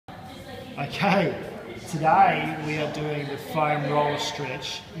Okay, today we are doing the foam roller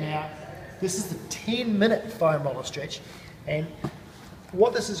stretch. Now, this is the 10-minute foam roller stretch, and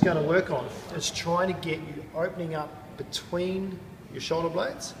what this is going to work on is trying to get you opening up between your shoulder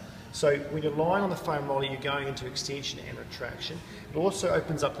blades. So when you're lying on the foam roller, you're going into extension and retraction. It also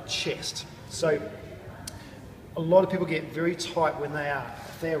opens up the chest. So a lot of people get very tight when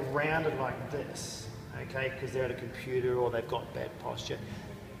they're rounded like this, okay, because they're at a computer or they've got bad posture.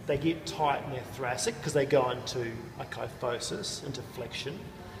 They get tight in their thoracic because they go into a kyphosis, into flexion.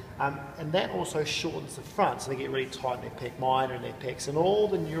 And that also shortens the front, so they get really tight in their pec minor and their pecs, and all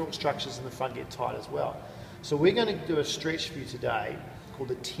the neural structures in the front get tight as well. So we're going to do a stretch for you today called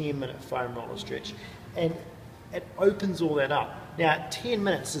the 10-minute foam roller stretch, and it opens all that up. Now, 10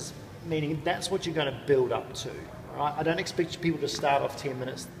 minutes is meaning that's what you're going to build up to. Right? I don't expect people to start off 10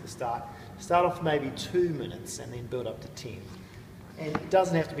 minutes at the start. Start off maybe 2 minutes and then build up to 10. And it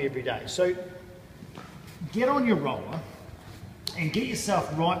doesn't have to be every day. So get on your roller and get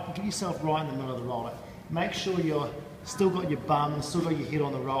yourself right in the middle of the roller. Make sure you're still got your bum, still got your head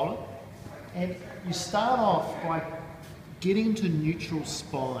on the roller. And you start off by getting into neutral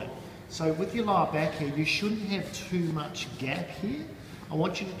spine. So with your lower back here, you shouldn't have too much gap here. I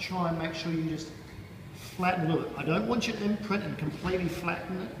want you to try and make sure you just flatten a little bit. I don't want you to imprint and completely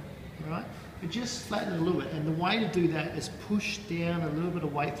flatten it, right? But just flatten it a little bit. And the way to do that is push down a little bit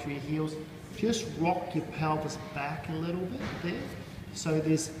of weight through your heels. Just rock your pelvis back a little bit there. So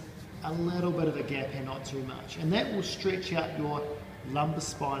there's a little bit of a gap here, not too much. And that will stretch out your lumbar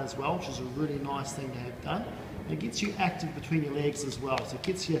spine as well, which is a really nice thing to have done. And it gets you active between your legs as well. So it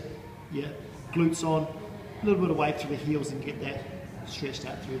gets your glutes on, a little bit of weight through the heels and get that stretched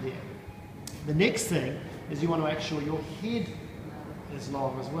out through there. The next thing is you want to make sure your head is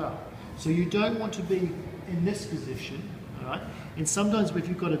long as well. So you don't want to be in this position, all right? And sometimes if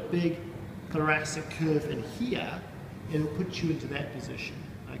you've got a big thoracic curve in here, it'll put you into that position,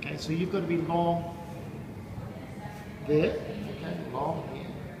 okay? So you've got to be long there, okay, long here.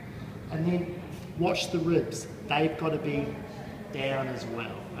 And then watch the ribs. They've got to be down as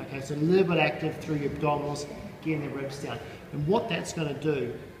well, okay? So a little bit active through your abdominals, getting the ribs down. And what that's going to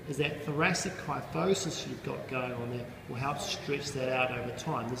do is that thoracic kyphosis you've got going on there will help stretch that out over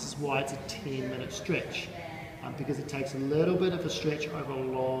time. This is why it's a 10-minute stretch, because it takes a little bit of a stretch over a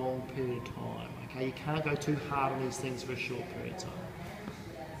long period of time. Okay, you can't go too hard on these things for a short period of time.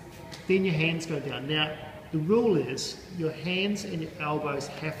 Then your hands go down. Now, the rule is your hands and your elbows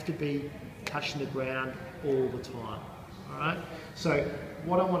have to be touching the ground all the time. All right. So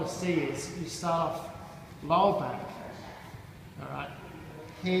what I want to see is you start off lower back. All right.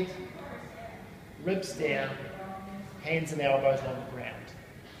 Head, ribs down, hands and elbows on the ground.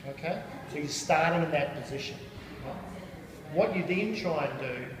 Okay? So you're starting in that position. Right? What you then try and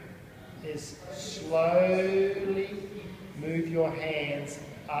do is slowly move your hands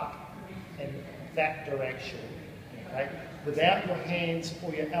up in that direction. Okay? Without your hands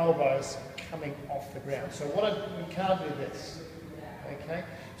or your elbows coming off the ground. So you can't do this. Okay?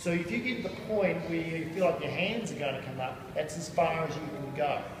 So if you get to the point where you feel like your hands are going to come up, that's as far as you can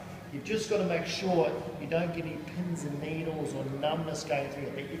go. You've just got to make sure you don't get any pins and needles or numbness going through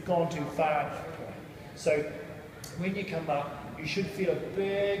it, that you've gone too far at that point. So when you come up, you should feel a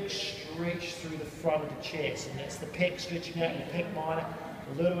big stretch through the front of the chest, and that's the pec stretching out, your pec minor,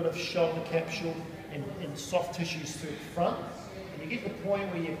 a little bit of shoulder capsule and soft tissues through the front. And you get to the point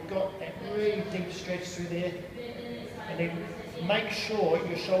where you've got that really deep stretch through there, and then make sure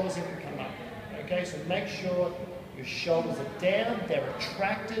your shoulders haven't come up. Okay, so make sure your shoulders are down, they're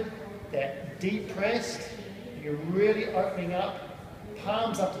retracted, they're depressed, and you're really opening up,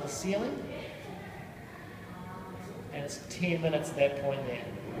 palms up to the ceiling, and it's 10 minutes at that point there.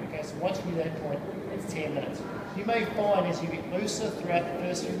 Okay, so once you get to that point, it's 10 minutes. You may find as you get looser throughout the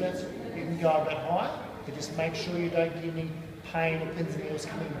first few minutes, you can go a bit higher, but just make sure you don't get any pain or pins and needles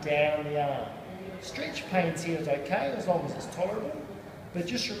coming down the arm. Stretch pains here is okay as long as it's tolerable, but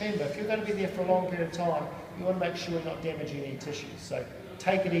just remember, if you're going to be there for a long period of time, you want to make sure you're not damaging any tissues. So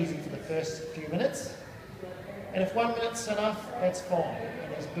take it easy for the first few minutes, and if 1 minute's enough, that's fine.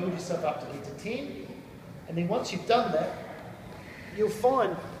 And just build yourself up to get to 10, and then once you've done that, you'll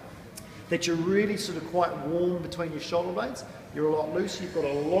find that you're really sort of quite warm between your shoulder blades. You're a lot looser, you've got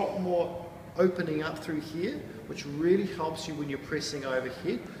a lot more opening up through here, which really helps you when you're pressing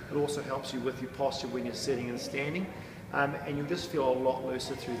overhead. It also helps you with your posture when you're sitting and standing, and you'll just feel a lot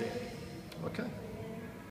looser through there. Okay.